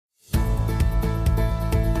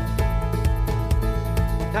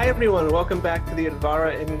everyone, welcome back to the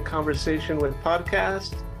Advara in Conversation with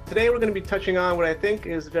podcast. Today we're going to be touching on what I think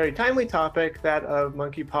is a very timely topic, that of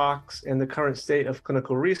monkeypox and the current state of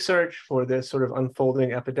clinical research for this sort of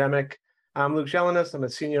unfolding epidemic. I'm Luke Gelinas. I'm a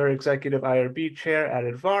senior executive IRB chair at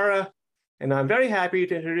Advara, and I'm very happy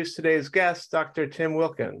to introduce today's guest, Dr. Tim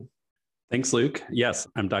Wilkin. Thanks, Luke. Yes,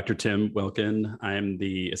 I'm Dr. Tim Wilkin. I'm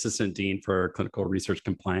the Assistant Dean for Clinical Research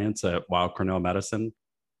Compliance at Weill Cornell Medicine.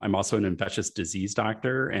 I'm also an infectious disease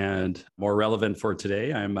doctor, and more relevant for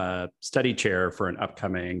today, I'm a study chair for an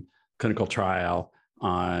upcoming clinical trial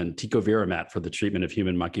on tecovirimat for the treatment of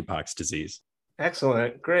human monkeypox disease.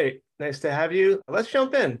 Excellent. Great. Nice to have you. Let's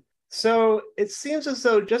jump in. So it seems as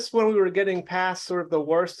though just when we were getting past sort of the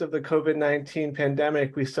worst of the COVID-19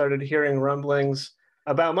 pandemic, we started hearing rumblings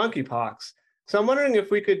about monkeypox. So I'm wondering if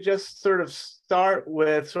we could just sort of start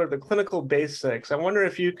with sort of the clinical basics. I wonder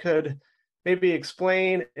if you could maybe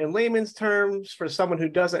explain in layman's terms for someone who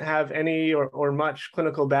doesn't have any or much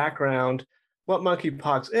clinical background, what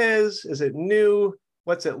monkeypox is it new?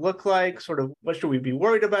 What's it look like? Sort of what should we be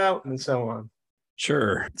worried about, and so on?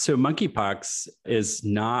 Sure. So monkeypox is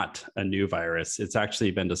not a new virus. It's actually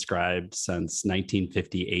been described since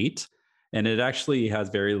 1958, and it actually has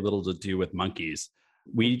very little to do with monkeys.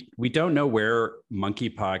 We don't know where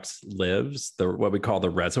monkeypox lives, what we call the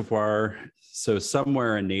reservoir. So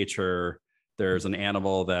somewhere in nature, there's an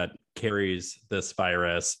animal that carries this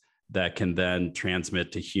virus that can then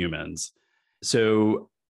transmit to humans.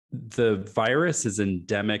 So the virus is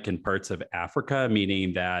endemic in parts of Africa,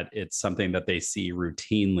 meaning that it's something that they see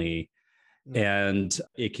routinely. And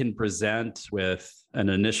it can present with an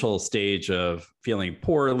initial stage of feeling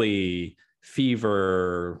poorly,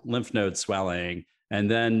 fever, lymph node swelling.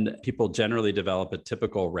 And then people generally develop a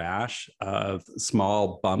typical rash of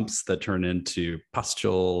small bumps that turn into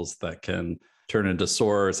pustules that can turn into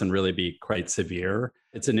sores and really be quite severe.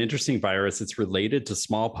 It's an interesting virus. It's related to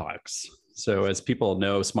smallpox. So as people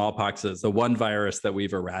know, smallpox is the one virus that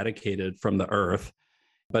we've eradicated from the earth,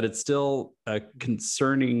 but it's still a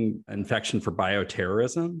concerning infection for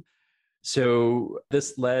bioterrorism. So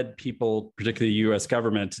this led people, particularly the US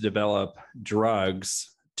government, to develop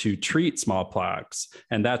drugs to treat smallpox.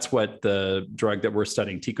 And that's what the drug that we're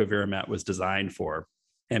studying, tecovirimat, was designed for.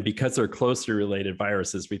 And because they're closely related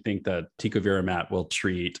viruses, we think that tecovirimat will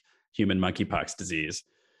treat human monkeypox disease.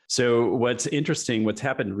 So what's interesting, what's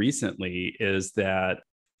happened recently is that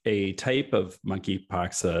a type of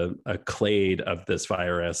monkeypox, a clade of this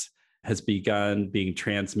virus, has begun being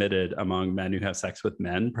transmitted among men who have sex with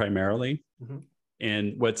men primarily. Mm-hmm.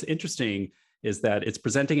 And what's interesting is that it's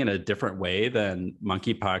presenting in a different way than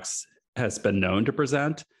monkeypox has been known to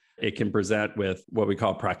present. It can present with what we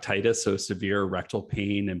call proctitis, so severe rectal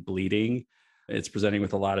pain and bleeding. It's presenting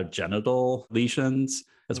with a lot of genital lesions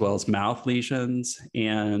as well as mouth lesions.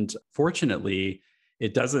 And fortunately,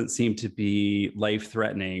 it doesn't seem to be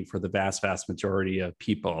life-threatening for the vast majority of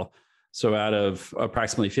people. So out of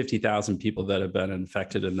approximately 50,000 people that have been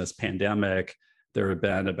infected in this pandemic, there have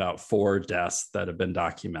been about 4 deaths that have been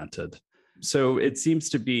documented. So it seems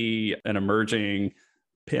to be an emerging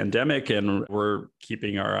pandemic, and we're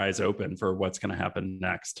keeping our eyes open for what's going to happen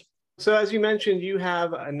next. So as you mentioned, you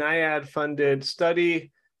have a NIAID-funded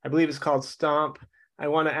study. I believe it's called STOMP. I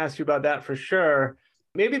want to ask you about that for sure.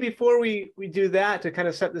 Maybe before we do that, to kind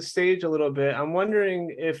of set the stage a little bit, I'm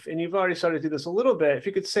wondering if, and you've already started to do this a little bit, if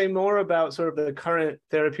you could say more about sort of the current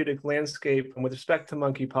therapeutic landscape and with respect to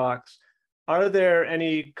monkeypox. Are there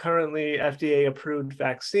any currently FDA-approved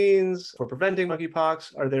vaccines for preventing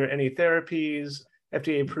monkeypox? Are there any therapies,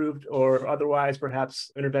 FDA-approved or otherwise,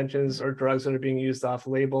 perhaps interventions or drugs that are being used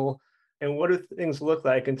off-label? And what do things look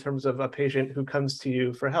like in terms of a patient who comes to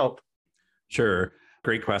you for help? Sure.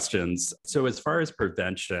 Great questions. So as far as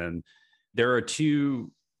prevention, there are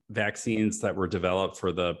 2 vaccines that were developed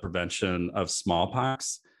for the prevention of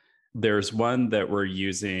smallpox. There's one that we're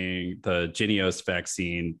using, the Jynneos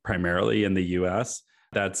vaccine, primarily in the US.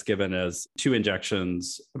 That's given as 2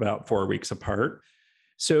 injections about 4 weeks apart.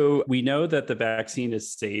 So we know that the vaccine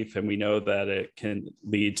is safe, and we know that it can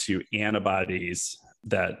lead to antibodies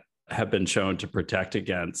that have been shown to protect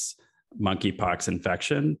against monkeypox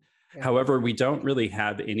infection. Yeah. However, we don't really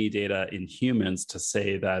have any data in humans to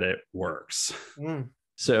say that it works.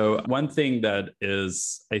 So one thing that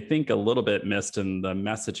is, I think, a little bit missed in the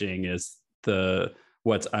messaging is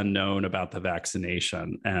what's unknown about the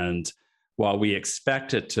vaccination. And while we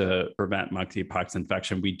expect it to prevent monkeypox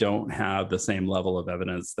infection, we don't have the same level of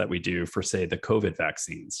evidence that we do for, say, the COVID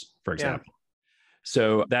vaccines, for example. Yeah.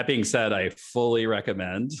 So that being said, I fully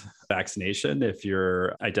recommend vaccination if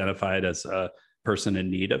you're identified as a person in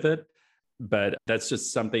need of it. But that's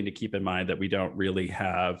just something to keep in mind, that we don't really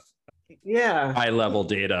have Yeah. high level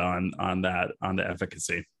data on the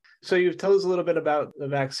efficacy. So you've told us a little bit about the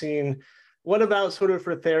vaccine. What about sort of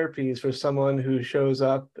for therapies for someone who shows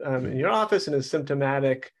up in your office and is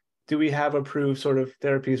symptomatic? Do we have approved sort of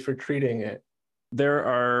therapies for treating it? There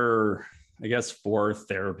are, I guess, 4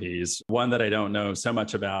 therapies. One that I don't know so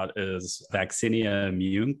much about is Vaccinia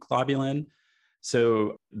immune globulin.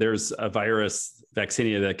 So there's a virus,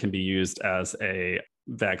 Vaccinia, that can be used as a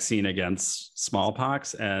vaccine against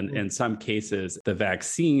smallpox. And in some cases, the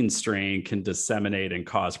vaccine strain can disseminate and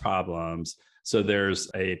cause problems. So there's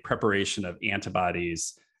a preparation of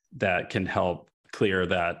antibodies that can help clear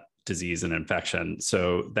that disease and infection.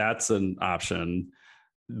 So that's an option.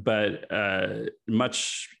 But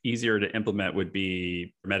much easier to implement would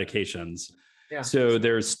be medications. Yeah. So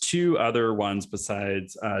there's 2 other ones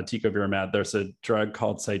besides tecovirimat. There's a drug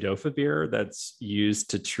called cidofovir that's used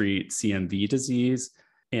to treat CMV disease.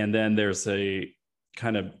 And then there's a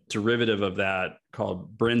kind of derivative of that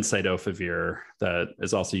called brincidofovir that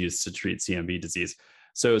is also used to treat CMV disease.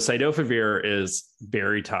 So cidofovir is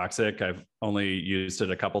very toxic. I've only used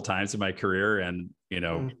it a couple times in my career, and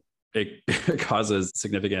it causes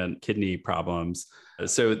significant kidney problems.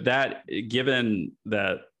 So that, given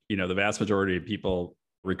that the vast majority of people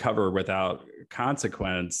recover without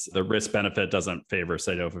consequence, the risk benefit doesn't favor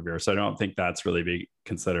cidofovir. So I don't think that's really be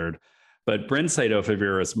considered. But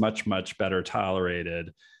brincidofovir is much, much better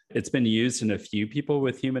tolerated. It's been used in a few people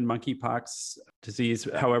with human monkeypox disease.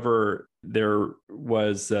 However, there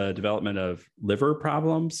was development of liver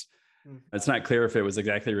problems. It's not clear if it was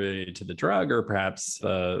exactly related to the drug or perhaps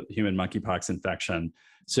the human monkeypox infection.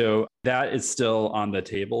 So that is still on the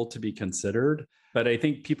table to be considered. But I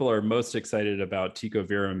think people are most excited about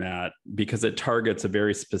tecovirimat because it targets a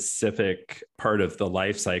very specific part of the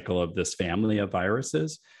life cycle of this family of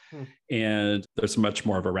viruses. And there's much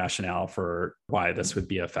more of a rationale for why this would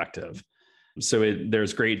be effective. So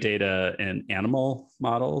there's great data in animal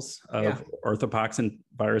models of orthopox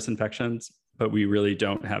virus infections, but we really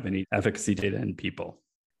don't have any efficacy data in people.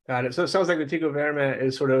 Got it. So it sounds like the tecovirimat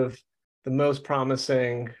is sort of the most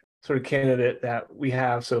promising sort of candidate that we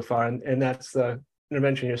have so far, and that's the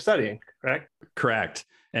intervention you're studying, correct? Correct.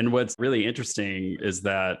 And what's really interesting is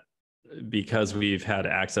that because we've had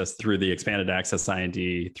access through the expanded access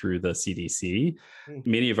IND through the CDC,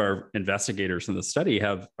 many of our investigators in the study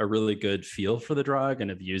have a really good feel for the drug and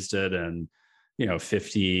have used it in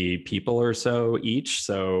 50 people or so each.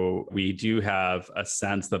 So we do have a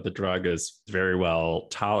sense that the drug is very well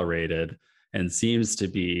tolerated and seems to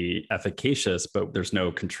be efficacious, but there's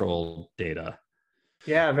no controlled data.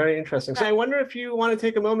 Yeah, very interesting. So I wonder if you want to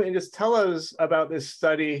take a moment and just tell us about this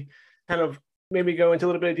study, kind of maybe go into a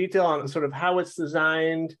little bit of detail on sort of how it's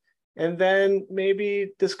designed, and then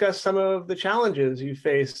maybe discuss some of the challenges you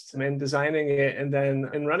faced in designing it and then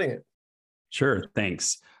in running it. Sure,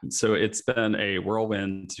 thanks. So it's been a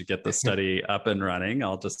whirlwind to get the study up and running.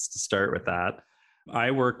 I'll just start with that.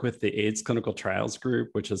 I work with the AIDS Clinical Trials Group,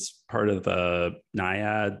 which is part of the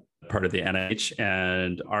NIAID, part of the NIH,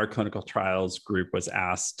 and our clinical trials group was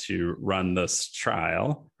asked to run this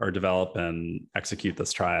trial or develop and execute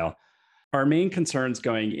this trial. Our main concerns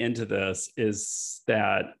going into this is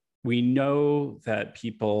that we know that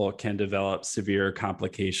people can develop severe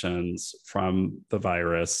complications from the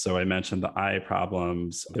virus. So I mentioned the eye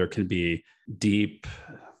problems. There can be deep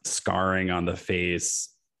scarring on the face,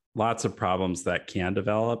 lots of problems that can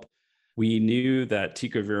develop. We knew that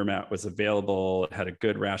tecovirimat was available, it had a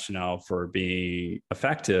good rationale for being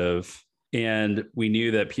effective, and we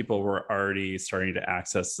knew that people were already starting to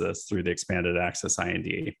access this through the expanded access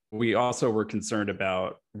IND. We also were concerned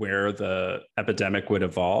about where the epidemic would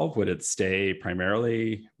evolve. Would it stay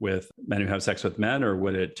primarily with men who have sex with men, or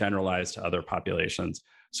would it generalize to other populations?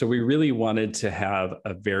 So we really wanted to have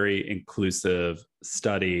a very inclusive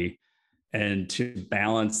study and to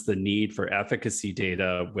balance the need for efficacy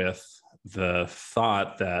data with the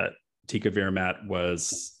thought that tecovirimat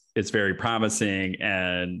is very promising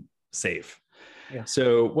and safe. Yeah.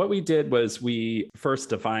 So what we did was we first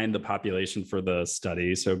defined the population for the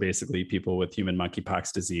study. So basically people with human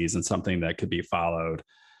monkeypox disease and something that could be followed.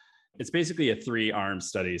 It's basically a 3-arm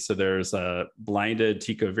study. So there's a blinded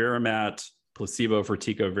tecovirimat, placebo for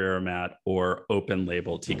tecovirimat, or open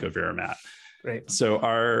label tecovirimat. Right. So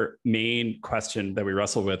our main question that we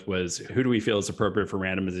wrestled with was, who do we feel is appropriate for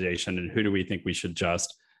randomization, and who do we think we should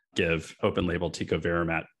just give open label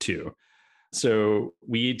tecovirimat to? So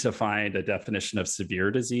we defined a definition of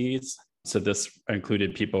severe disease. So this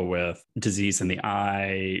included people with disease in the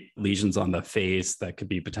eye, lesions on the face that could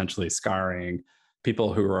be potentially scarring,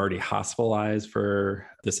 people who were already hospitalized for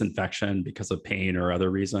this infection because of pain or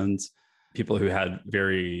other reasons, people who had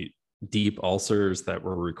very deep ulcers that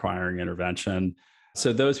were requiring intervention.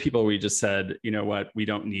 So those people, we just said, you know what, we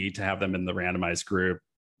don't need to have them in the randomized group.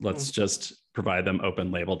 Let's just provide them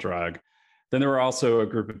open label drug. Then there were also a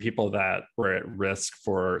group of people that were at risk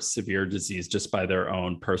for severe disease just by their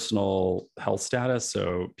own personal health status.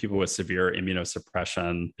 So people with severe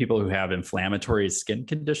immunosuppression, people who have inflammatory skin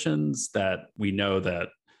conditions that we know that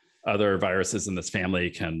other viruses in this family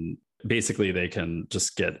can basically, they can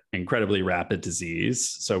just get incredibly rapid disease.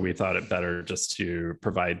 So we thought it better just to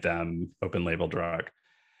provide them open label drug.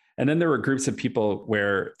 And then there were groups of people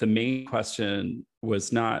where the main question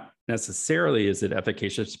was not necessarily, is it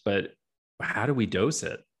efficacious, but how do we dose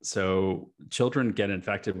it? So children get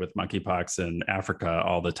infected with monkeypox in Africa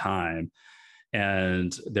all the time.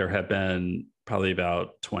 And there have been probably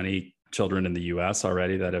about 20 children in the US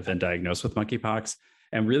already that have been diagnosed with monkeypox.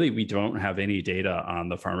 And really, we don't have any data on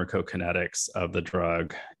the pharmacokinetics of the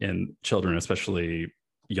drug in children, especially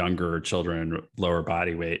younger children, lower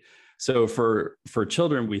body weight. So for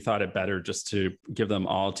children, we thought it better just to give them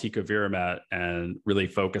all tecovirimat and really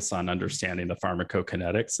focus on understanding the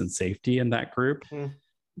pharmacokinetics and safety in that group.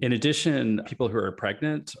 In addition, people who are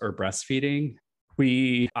pregnant or breastfeeding,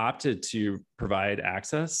 we opted to provide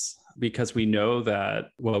access because we know that,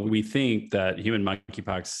 well, we think that human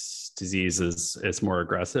monkeypox disease is more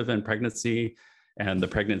aggressive in pregnancy, and the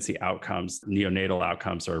pregnancy outcomes, neonatal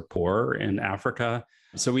outcomes, are poor in Africa.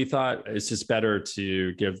 So we thought it's just better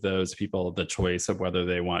to give those people the choice of whether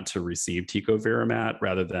they want to receive tecovirimat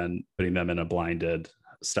rather than putting them in a blinded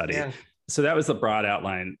study. Yeah. So that was the broad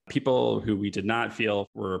outline. People who we did not feel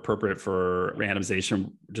were appropriate for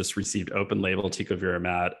randomization just received open label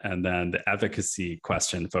tecovirimat. And then the efficacy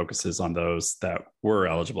question focuses on those that were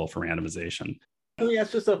eligible for randomization. Let me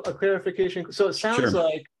ask just a clarification. So it sounds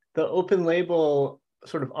like the open label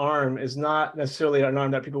sort of arm is not necessarily an arm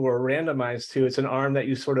that people were randomized to. It's an arm that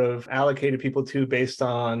you sort of allocated people to based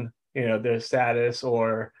on, their status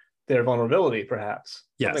or their vulnerability, perhaps.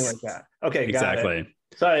 Yes. Something like that. Okay, exactly.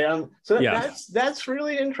 Got it. Sorry. That's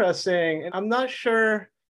really interesting. And I'm not sure,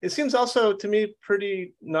 it seems also to me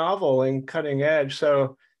pretty novel and cutting edge.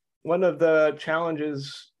 So one of the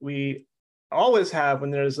challenges we always have when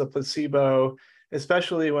there's a placebo,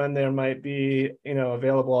 especially when there might be,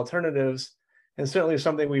 available alternatives, and certainly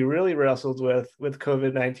something we really wrestled with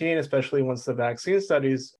COVID-19, especially once the vaccine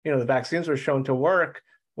studies, the vaccines were shown to work,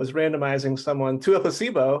 was randomizing someone to a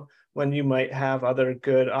placebo when you might have other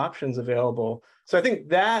good options available. So I think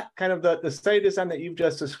that kind of the study design that you've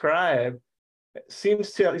just described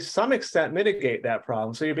seems to at least some extent mitigate that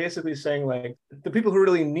problem. So you're basically saying, like, the people who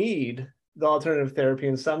really need the alternative therapy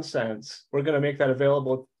in some sense, we're going to make that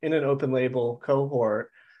available in an open label cohort.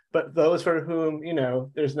 But those for whom,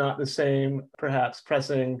 there's not the same perhaps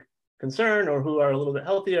pressing concern or who are a little bit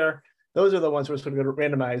healthier, those are the ones who are sort of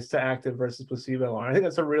randomized to active versus placebo arm. I think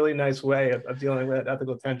that's a really nice way of dealing with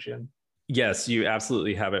ethical tension. Yes, you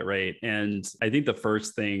absolutely have it right. And I think the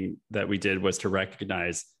first thing that we did was to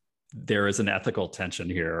recognize there is an ethical tension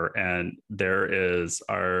here, and there is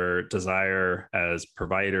our desire as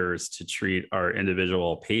providers to treat our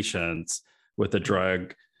individual patients with a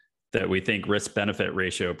drug that we think risk-benefit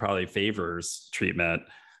ratio probably favors treatment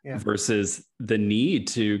versus the need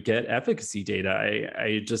to get efficacy data.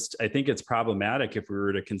 I think it's problematic if we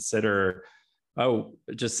were to consider,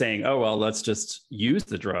 just saying, well, let's just use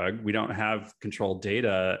the drug. We don't have controlled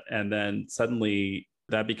data. And then suddenly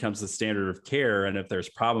that becomes the standard of care. And if there's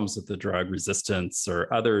problems with the drug, resistance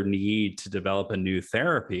or other need to develop a new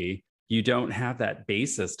therapy, you don't have that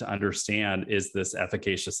basis to understand, is this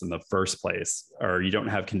efficacious in the first place? Or you don't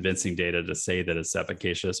have convincing data to say that it's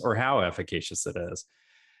efficacious or how efficacious it is.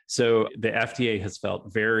 So the FDA has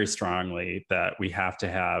felt very strongly that we have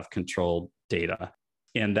to have controlled data.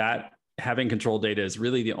 And that having controlled data is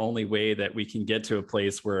really the only way that we can get to a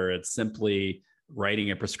place where it's simply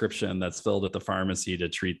writing a prescription that's filled at the pharmacy to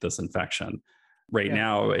treat this infection. Right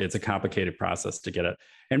now, it's a complicated process to get it.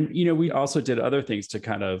 And, we also did other things to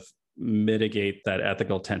kind of mitigate that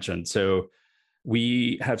ethical tension. So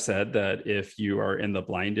we have said that if you are in the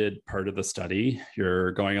blinded part of the study,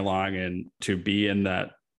 you're going along, and to be in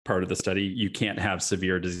that part of the study, you can't have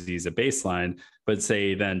severe disease at baseline, but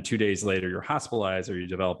say then 2 days later, you're hospitalized or you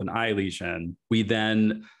develop an eye lesion, we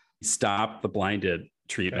then stop the blinded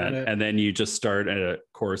treatment. And then you just start a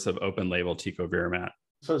course of open label tecovirimat.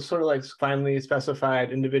 So it's sort of like finely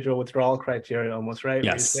specified individual withdrawal criteria almost, right?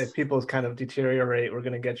 Yes. If people kind of deteriorate, we're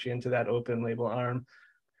going to get you into that open label arm.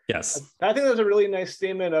 Yes. I think that's a really nice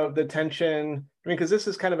statement of the tension. I mean, because this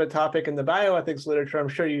is kind of a topic in the bioethics literature. I'm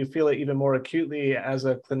sure you feel it even more acutely as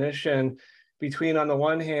a clinician between, on the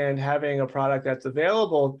one hand, having a product that's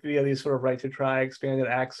available via these sort of right to try, expanded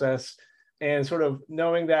access, and sort of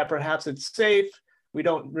knowing that perhaps it's safe. We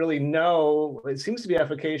don't really know. It seems to be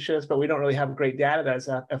efficacious, but we don't really have great data that's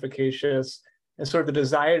efficacious. And sort of the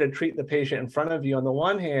desire to treat the patient in front of you on the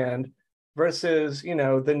one hand, versus,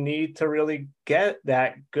 the need to really get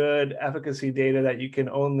that good efficacy data that you can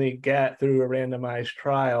only get through a randomized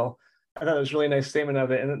trial. I thought it was a really nice statement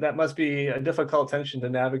of it. And that must be a difficult tension to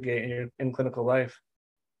navigate in clinical life.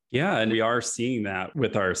 Yeah, and we are seeing that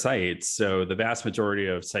with our sites. So the vast majority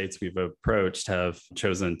of sites we've approached have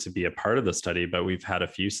chosen to be a part of the study, but we've had a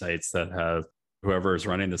few sites that have, whoever is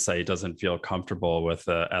running the site doesn't feel comfortable with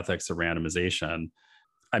the ethics of randomization.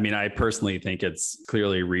 I mean, I personally think it's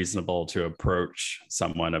clearly reasonable to approach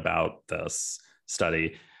someone about this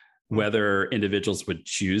study, whether individuals would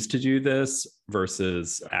choose to do this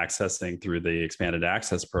versus accessing through the expanded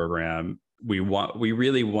access program. We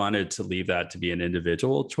really wanted to leave that to be an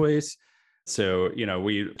individual choice. So,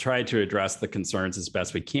 we tried to address the concerns as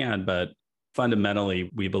best we can, but fundamentally,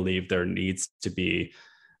 we believe there needs to be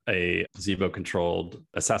a placebo-controlled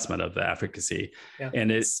assessment of the efficacy. Yeah.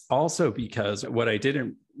 And it's also because what I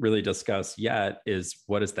didn't really discuss yet is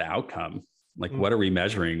what is the outcome? Like, what are we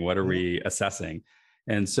measuring? What are we assessing?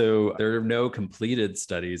 And so there are no completed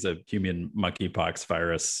studies of human monkeypox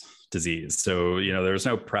virus disease. So, there's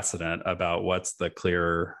no precedent about what's the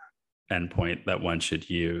clear endpoint that one should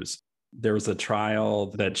use. There was a trial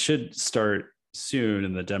that should start soon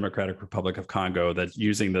in the Democratic Republic of Congo that's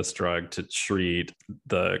using this drug to treat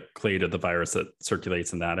the clade of the virus that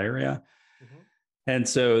circulates in that area. And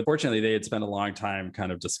so fortunately, they had spent a long time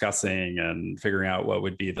kind of discussing and figuring out what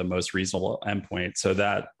would be the most reasonable endpoint, so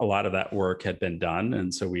that a lot of that work had been done.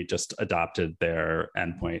 And so we just adopted their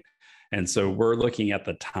endpoint. And so we're looking at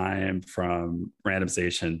the time from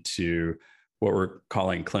randomization to what we're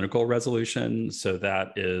calling clinical resolution. So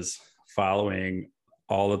that is following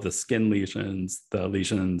all of the skin lesions, the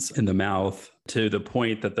lesions in the mouth, to the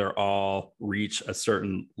point that they're all reach a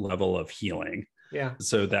certain level of healing. Yeah.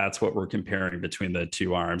 So that's what we're comparing between the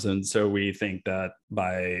two arms. And so we think that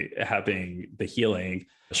by having the healing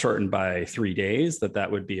shortened by 3 days,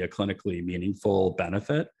 that would be a clinically meaningful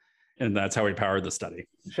benefit. And that's how we powered the study.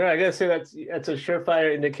 Sure. I gotta say that's a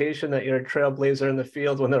surefire indication that you're a trailblazer in the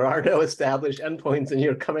field when there are no established endpoints and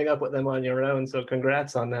you're coming up with them on your own. So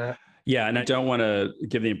congrats on that. Yeah, and I don't want to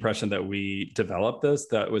give the impression that we developed this.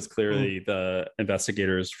 That was clearly the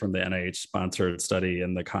investigators from the NIH-sponsored study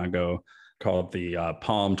in the Congo called the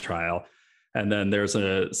PALM trial. And then there's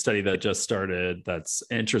a study that just started that's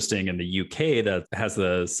interesting in the UK that has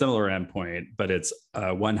a similar endpoint, but it's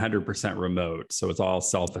 100% remote. So it's all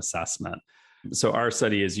self-assessment. So our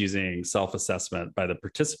study is using self-assessment by the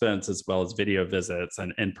participants as well as video visits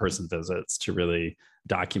and in-person visits to really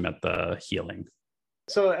document the healing.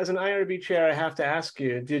 So as an IRB chair, I have to ask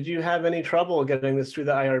you, did you have any trouble getting this through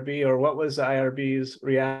the IRB, or what was the IRB's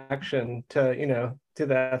reaction to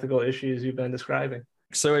the ethical issues you've been describing?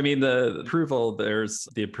 So, I mean, the approval, there's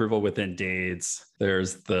the approval within days.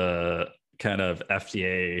 There's the kind of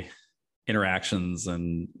FDA interactions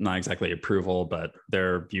and not exactly approval, but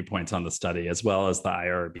their viewpoints on the study, as well as the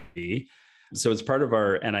IRB. So as part of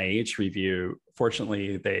our NIH review,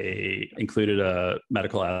 fortunately, they included a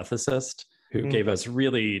medical ethicist who gave us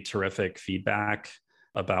really terrific feedback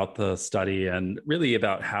about the study and really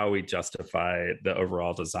about how we justify the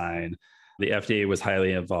overall design. The FDA was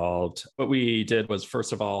highly involved. What we did was,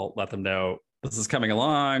 first of all, let them know this is coming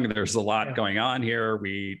along. There's a lot going on here.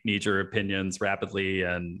 We need your opinions rapidly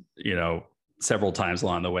and, several times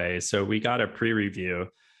along the way. So we got a pre-review.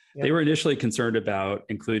 They were initially concerned about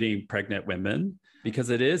including pregnant women because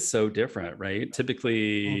it is so different, right?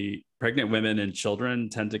 Typically, pregnant women and children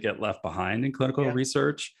tend to get left behind in clinical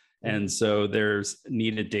research. And so there's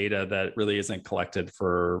needed data that really isn't collected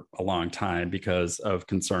for a long time because of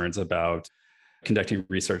concerns about conducting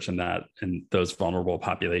research in those vulnerable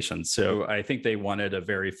populations. So I think they wanted a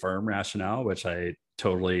very firm rationale, which I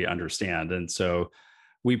totally understand. And so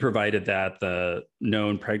we provided that, the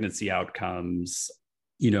known pregnancy outcomes,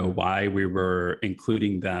 why we were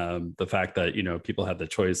including them, the fact that, people had the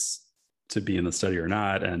choice to be in the study or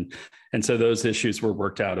not. And so those issues were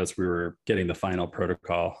worked out as we were getting the final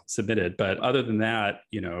protocol submitted. But other than that,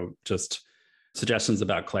 just suggestions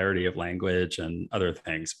about clarity of language and other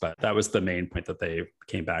things. But that was the main point that they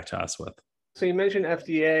came back to us with. So you mentioned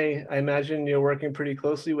FDA. I imagine you're working pretty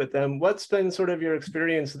closely with them. What's been sort of your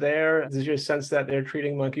experience there? Is your sense that they're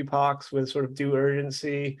treating monkeypox with sort of due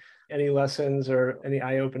urgency? Any lessons or any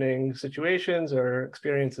eye-opening situations or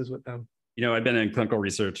experiences with them? I've been in clinical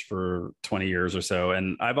research for 20 years or so,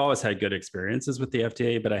 and I've always had good experiences with the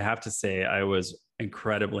FDA, but I have to say I was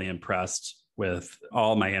incredibly impressed with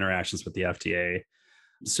all my interactions with the FDA.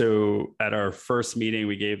 So at our first meeting,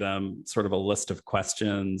 we gave them sort of a list of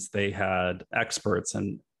questions. They had experts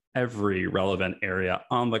in every relevant area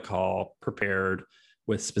on the call prepared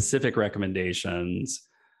with specific recommendations.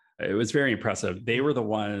 It was very impressive. They were the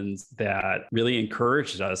ones that really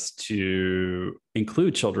encouraged us to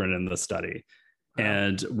include children in the study. Wow.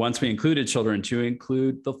 And once we included children, to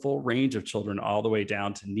include the full range of children all the way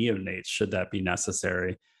down to neonates, should that be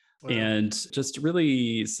necessary. Wow. And just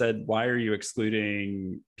really said, why are you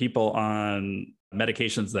excluding people on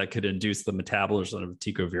medications that could induce the metabolism of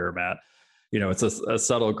tecovirimat? It's a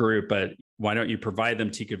subtle group, but why don't you provide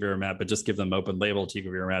them tecovirimat, but just give them open label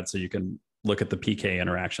tecovirimat so you can look at the PK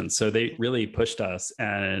interactions. So they really pushed us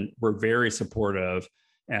and were very supportive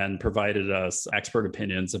and provided us expert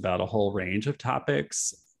opinions about a whole range of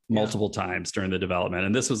topics multiple times during the development.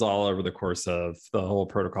 And this was all over the course of, the whole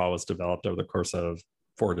protocol was developed over the course of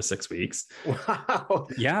 4 to 6 weeks. Wow.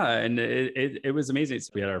 Yeah. And it was amazing.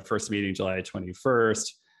 So we had our first meeting July 21st.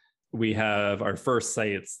 We have our first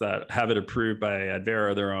sites that have it approved by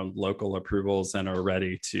Advair, their own local approvals, and are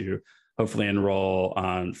ready to hopefully enroll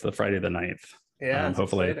on the Friday the 9th. Yeah,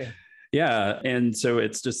 hopefully. Exciting. Yeah. And so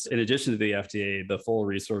it's just, in addition to the FDA, the full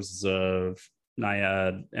resources of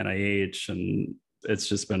NIAID, NIH, and it's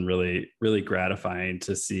just been really, really gratifying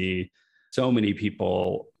to see so many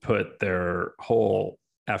people put their whole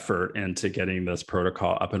effort into getting this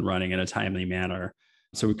protocol up and running in a timely manner,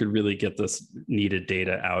 so we could really get this needed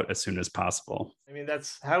data out as soon as possible. I mean,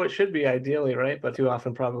 that's how it should be ideally, right? But too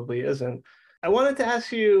often probably isn't. I wanted to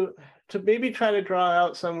ask you to maybe try to draw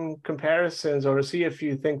out some comparisons, or see if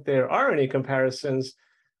you think there are any comparisons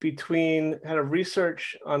between kind of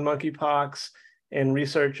research on monkeypox and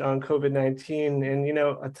research on COVID-19. And,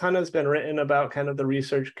 a ton has been written about kind of the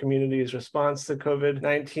research community's response to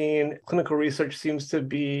COVID-19. Clinical research seems to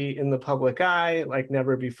be in the public eye like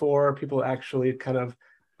never before. People actually kind of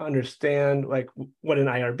understand like what an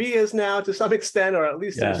IRB is now to some extent, or at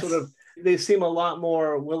least Yes. they seem a lot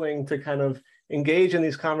more willing to kind of engage in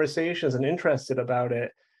these conversations and interested about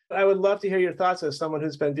it. I would love to hear your thoughts as someone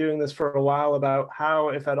who's been doing this for a while about how,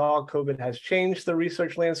 if at all, COVID has changed the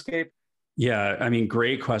research landscape. Yeah, I mean,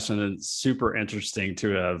 great question, and super interesting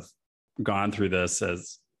to have gone through this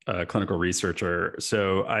as a clinical researcher.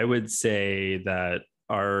 So I would say that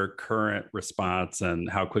our current response and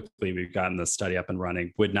how quickly we've gotten this study up and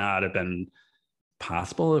running would not have been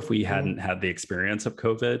possible if we hadn't had the experience of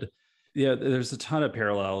COVID. Yeah, there's a ton of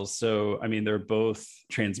parallels. So, I mean, they're both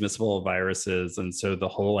transmissible viruses. And so the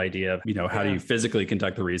whole idea of, how do you physically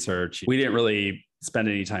conduct the research? We didn't really spend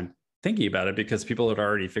any time thinking about it because people had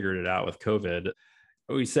already figured it out with COVID.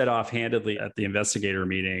 We said offhandedly at the investigator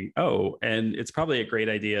meeting, and it's probably a great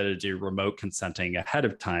idea to do remote consenting ahead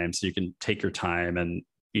of time so you can take your time and,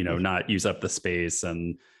 not use up the space.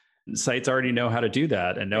 And sites already know how to do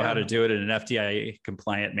that and know how to do it in an FDA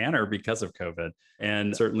compliant manner because of COVID.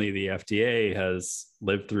 And certainly the FDA has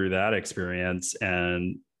lived through that experience.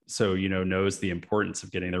 And so, knows the importance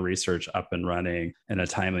of getting the research up and running in a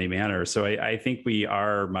timely manner. So I think we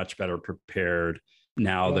are much better prepared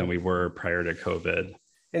now than we were prior to COVID.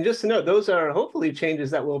 And just to note, those are hopefully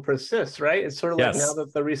changes that will persist, right? It's sort of like now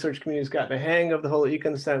that the research community's gotten a hang of the whole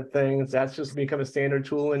e-consent thing, that's just become a standard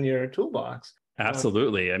tool in your toolbox.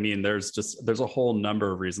 Absolutely. I mean, there's a whole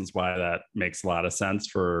number of reasons why that makes a lot of sense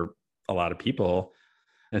for a lot of people.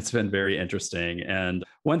 It's been very interesting. And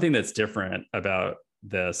one thing that's different about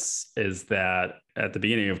this is that at the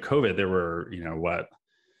beginning of COVID, there were,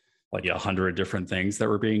 like 100 different things that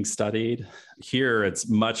were being studied. Here, it's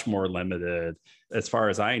much more limited. As far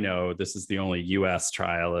as I know, this is the only US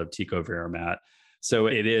trial of tecovirimat. So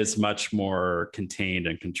it is much more contained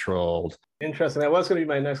and controlled. Interesting. That was going to be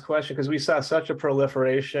my next question, because we saw such a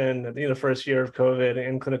proliferation in the first year of COVID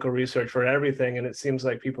in clinical research for everything. And it seems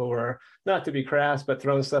like people were, not to be crass, but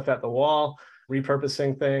throwing stuff at the wall,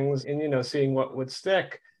 repurposing things and, seeing what would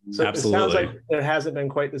stick. So Absolutely. It sounds like there hasn't been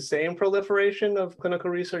quite the same proliferation of clinical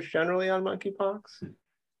research generally on monkeypox.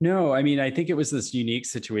 No, I mean, I think it was this unique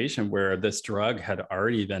situation where this drug had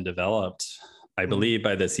already been developed, I believe,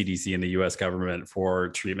 by the CDC and the US government for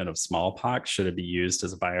treatment of smallpox, should it be used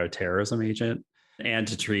as a bioterrorism agent, and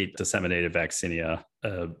to treat disseminated vaccinia,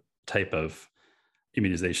 a type of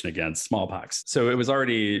immunization against smallpox. So it was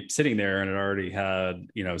already sitting there and it already had,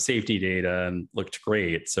 safety data and looked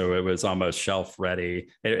great. So it was almost shelf ready.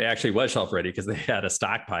 It actually was shelf ready because they had a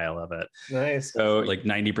stockpile of it. Nice. So like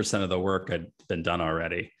 90% of the work had been done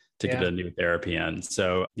already to get a new therapy in.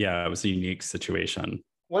 So yeah, it was a unique situation.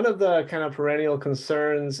 One of the kind of perennial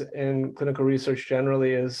concerns in clinical research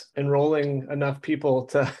generally is enrolling enough people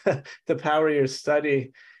to, to power your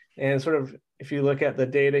study. And sort of, if you look at the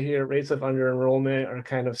data here, rates of under enrollment are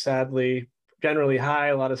kind of sadly generally high.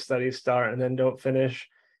 A lot of studies start and then don't finish.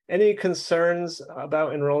 Any concerns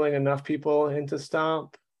about enrolling enough people into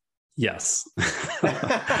STOMP? Yes.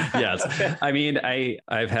 Yes. I mean,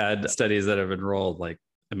 I've had studies that have enrolled like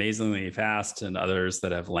amazingly fast and others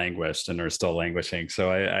that have languished and are still languishing.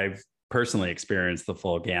 So I've personally experienced the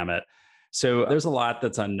full gamut. So there's a lot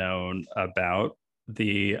that's unknown about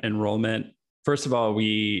the enrollment. First of all,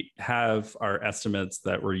 we have our estimates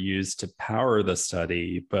that were used to power the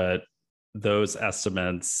study, but those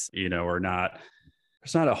estimates, are not,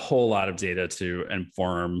 there's not a whole lot of data to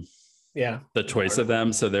inform the choice of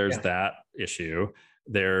them. So there's that issue.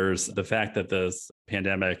 There's the fact that this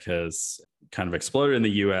pandemic has kind of exploded in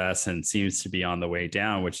the US and seems to be on the way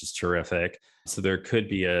down, which is terrific. So there could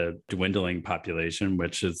be a dwindling population,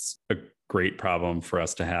 which is a great problem for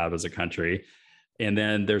us to have as a country. And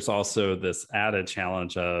then there's also this added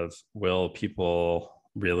challenge of, will people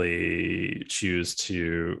really choose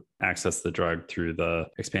to access the drug through the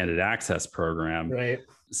expanded access program? Right.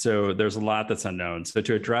 So there's a lot that's unknown. So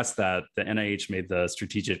to address that, the NIH made the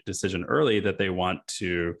strategic decision early that they want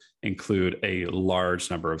to include a large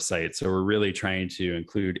number of sites. So we're really trying to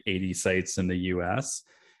include 80 sites in the US.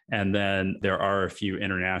 And then there are a few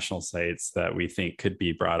international sites that we think could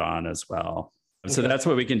be brought on as well. So that's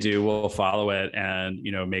what we can do. We'll follow it and,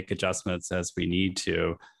 make adjustments as we need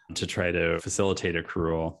to try to facilitate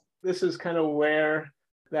accrual. This is kind of where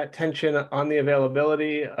that tension on the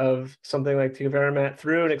availability of something like tecovirimat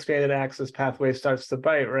through an expanded access pathway starts to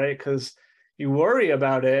bite, right? Because you worry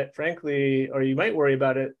about it, frankly, or you might worry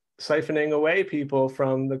about it siphoning away people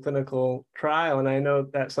from the clinical trial. And I know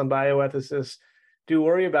that some bioethicists do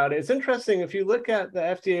worry about it. It's interesting, if you look at the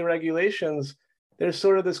FDA regulations, there's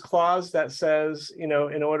sort of this clause that says, in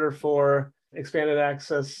order for expanded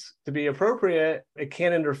access to be appropriate, it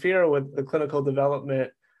can't interfere with the clinical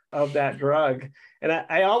development of that drug. And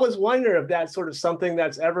I always wonder if that's sort of something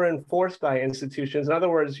that's ever enforced by institutions. In other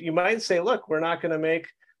words, you might say, look, we're not going to make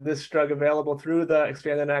this drug available through the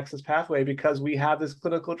expanded access pathway because we have this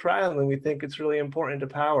clinical trial and we think it's really important to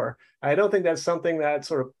power. I don't think that's something that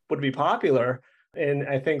sort of would be popular. And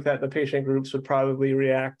I think that the patient groups would probably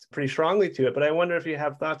react pretty strongly to it. But I wonder if you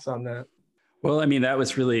have thoughts on that. Well, I mean, that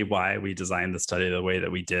was really why we designed the study the way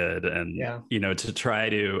that we did. And, to try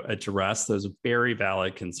to address those very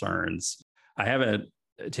valid concerns. I haven't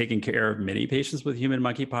taken care of many patients with human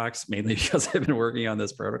monkeypox, mainly because I've been working on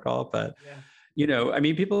this protocol. But,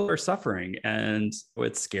 people are suffering and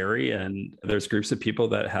it's scary. And there's groups of people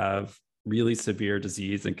that have really severe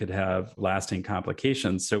disease and could have lasting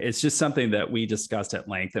complications. So it's just something that we discussed at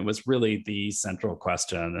length and was really the central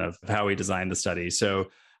question of how we designed the study.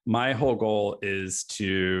 So my whole goal is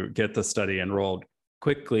to get the study enrolled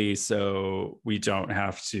quickly so we don't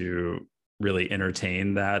have to really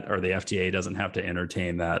entertain that, or the FDA doesn't have to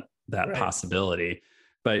entertain that right. possibility.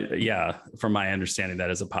 But yeah, from my understanding,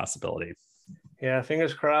 that is a possibility. Yeah,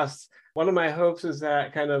 fingers crossed. One of my hopes is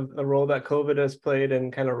that kind of the role that COVID has played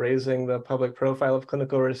in kind of raising the public profile of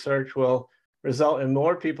clinical research will result in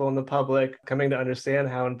more people in the public coming to understand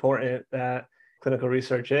how important that clinical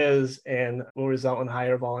research is and will result in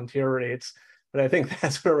higher volunteer rates. But I think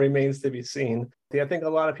that's what remains to be seen. I think a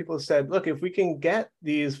lot of people said, look, if we can get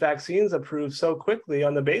these vaccines approved so quickly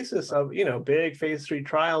on the basis of, big phase 3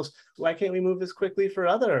 trials, why can't we move this quickly for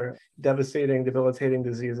other devastating, debilitating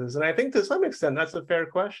diseases? And I think to some extent, that's a fair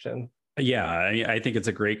question. Yeah, I think it's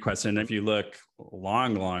a great question. If you look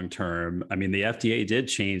long term, I mean, the FDA did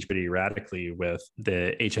change pretty radically with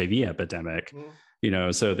the HIV epidemic.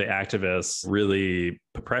 So the activists really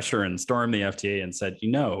put pressure and stormed the FDA and said,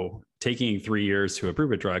 taking 3 years to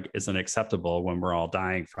approve a drug isn't acceptable when we're all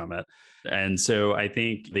dying from it. And so I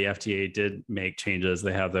think the FDA did make changes.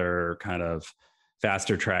 They have their kind of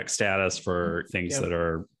faster track status for things that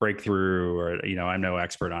are breakthrough or, I'm no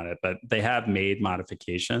expert on it, but they have made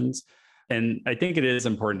modifications. And I think it is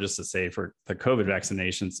important just to say for the COVID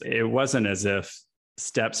vaccinations, it wasn't as if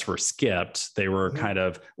steps were skipped. They were kind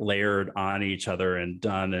of layered on each other and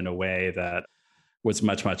done in a way that was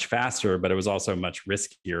much faster, but it was also much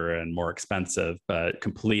riskier and more expensive, but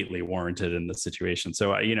completely warranted in the situation.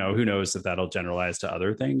 So, who knows if that'll generalize to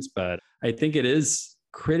other things, but I think it is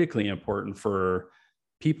critically important for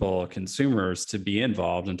people, consumers, to be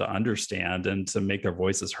involved and to understand and to make their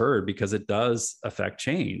voices heard, because it does affect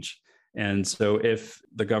change. And so if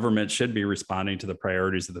the government should be responding to the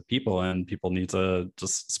priorities of the people, and people need to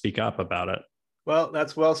just speak up about it. Well,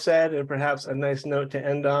 that's well said, and perhaps a nice note to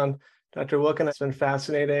end on. Dr. Wilken, it's been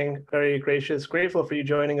fascinating, very gracious, grateful for you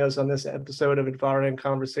joining us on this episode of Advarra in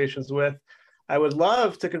Conversations With. I would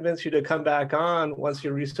love to convince you to come back on once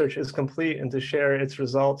your research is complete and to share its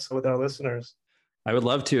results with our listeners. I would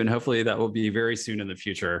love to, and hopefully that will be very soon in the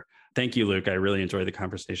future. Thank you, Luke. I really enjoyed the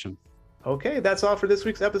conversation. Okay, that's all for this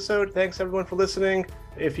week's episode. Thanks everyone for listening.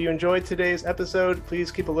 If you enjoyed today's episode,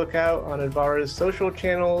 please keep a lookout on Advarra's social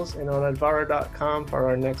channels and on advarra.com for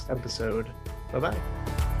our next episode. Bye-bye.